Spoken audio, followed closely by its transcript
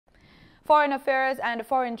Foreign Affairs and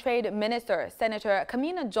Foreign Trade Minister Senator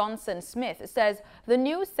Kamina Johnson Smith says the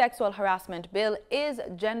new sexual harassment bill is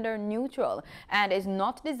gender neutral and is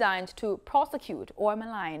not designed to prosecute or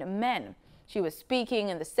malign men. She was speaking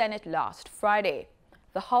in the Senate last Friday.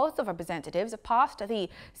 The House of Representatives passed the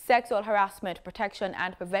Sexual Harassment Protection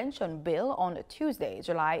and Prevention Bill on Tuesday,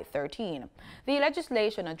 July 13. The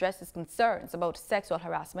legislation addresses concerns about sexual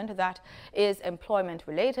harassment that is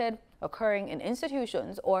employment-related, occurring in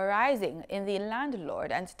institutions, or arising in the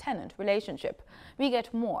landlord and tenant relationship. We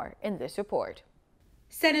get more in this report.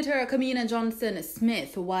 Senator Kamina Johnson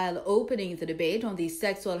Smith, while opening the debate on the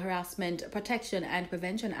Sexual Harassment Protection and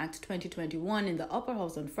Prevention Act 2021 in the Upper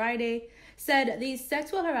House on Friday, said the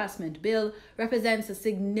sexual harassment bill represents a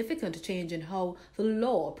significant change in how the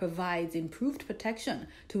law provides improved protection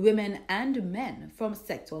to women and men from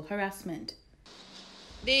sexual harassment.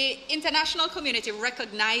 The international community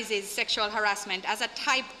recognizes sexual harassment as a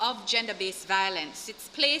type of gender-based violence. It's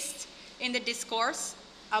placed in the discourse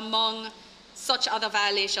among such other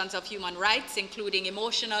violations of human rights, including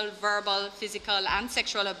emotional, verbal, physical, and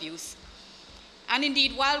sexual abuse. And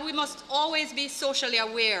indeed, while we must always be socially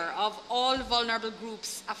aware of all vulnerable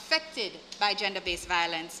groups affected by gender-based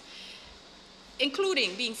violence,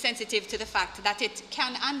 including being sensitive to the fact that it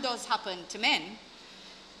can and does happen to men,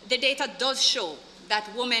 the data does show that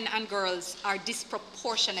women and girls are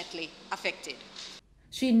disproportionately affected.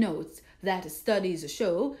 She notes that studies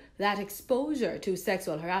show that exposure to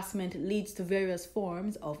sexual harassment leads to various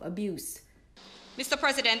forms of abuse. Mr.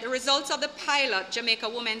 President, the results of the pilot Jamaica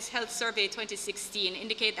Women's Health Survey 2016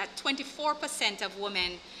 indicate that 24% of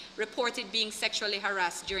women reported being sexually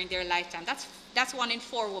harassed during their lifetime. That's 1 in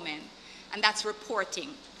 4 women, and that's reporting.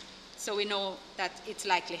 So we know that it's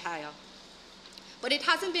likely higher. But it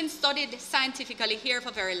hasn't been studied scientifically here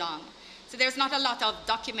for very long. So there's not a lot of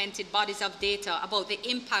documented bodies of data about the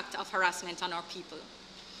impact of harassment on our people.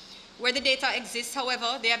 Where the data exists,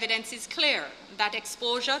 however, the evidence is clear that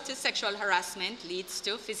exposure to sexual harassment leads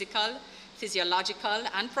to physical, physiological,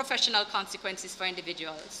 and professional consequences for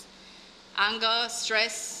individuals. Anger,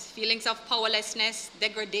 stress, feelings of powerlessness,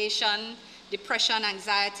 degradation, depression,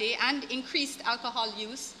 anxiety, and increased alcohol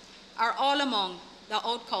use are all among the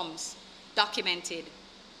outcomes documented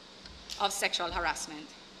of sexual harassment.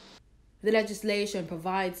 The legislation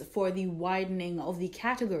provides for the widening of the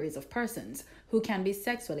categories of persons who can be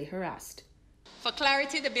sexually harassed. For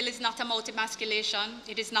clarity, the bill is not about emasculation.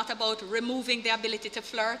 It is not about removing the ability to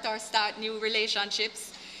flirt or start new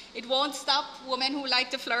relationships. It won't stop women who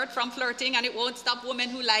like to flirt from flirting, and it won't stop women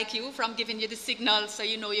who like you from giving you the signal so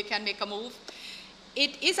you know you can make a move.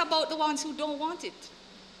 It is about the ones who don't want it.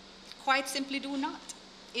 Quite simply do not.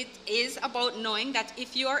 It is about knowing that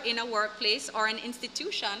if you are in a workplace or an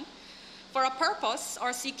institution for a purpose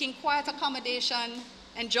or seeking quiet accommodation,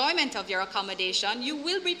 enjoyment of your accommodation, you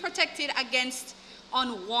will be protected against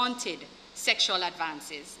unwanted sexual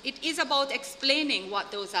advances. It is about explaining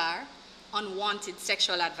what those are, unwanted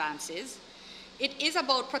sexual advances. It is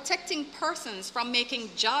about protecting persons from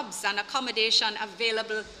making jobs and accommodation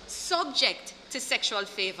available subject to sexual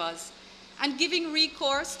favors, and giving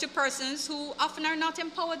recourse to persons who often are not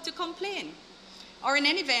empowered to complain, or in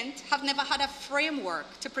any event have never had a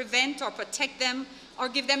framework to prevent or protect them or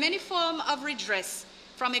give them any form of redress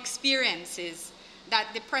from experiences that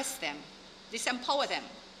depress them, disempower them,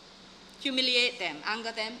 humiliate them,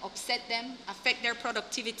 anger them, upset them, affect their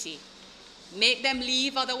productivity, make them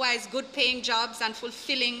leave otherwise good-paying jobs and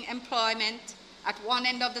fulfilling employment at one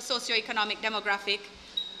end of the socioeconomic demographic,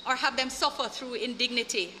 or have them suffer through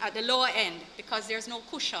indignity at the lower end because there's no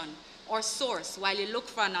cushion or source while you look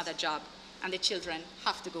for another job and the children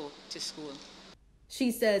have to go to school. She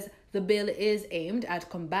says the bill is aimed at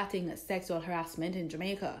combating sexual harassment in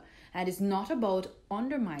Jamaica and is not about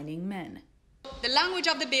undermining men. The language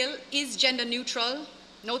of the bill is gender neutral.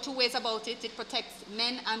 No two ways about it. It protects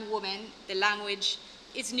men and women. The language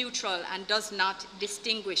is neutral and does not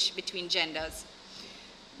distinguish between genders.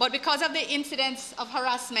 But because of the incidence of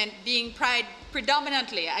harassment being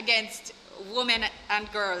predominantly against women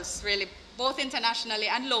and girls, really, both internationally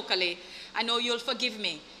and locally, I know you'll forgive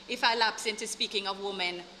me if I lapse into speaking of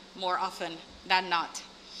women more often than not.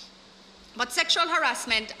 But sexual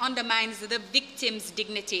harassment undermines the victim's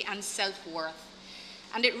dignity and self-worth,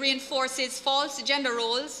 and it reinforces false gender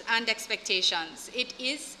roles and expectations. It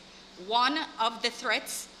is one of the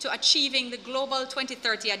threats to achieving the Global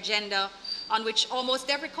 2030 Agenda, on which almost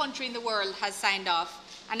every country in the world has signed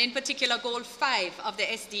off, and in particular Goal 5 of the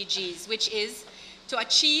SDGs, which is to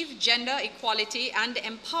achieve gender equality and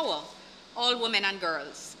empower all women and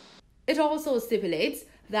girls. It also stipulates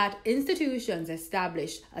that institutions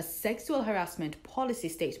establish a sexual harassment policy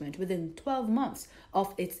statement within 12 months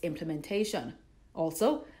of its implementation.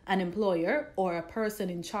 Also, an employer or a person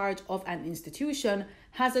in charge of an institution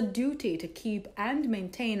has a duty to keep and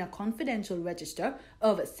maintain a confidential register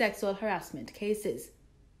of sexual harassment cases.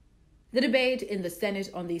 The debate in the Senate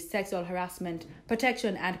on the Sexual Harassment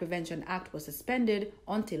Protection and Prevention Act was suspended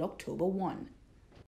until October 1.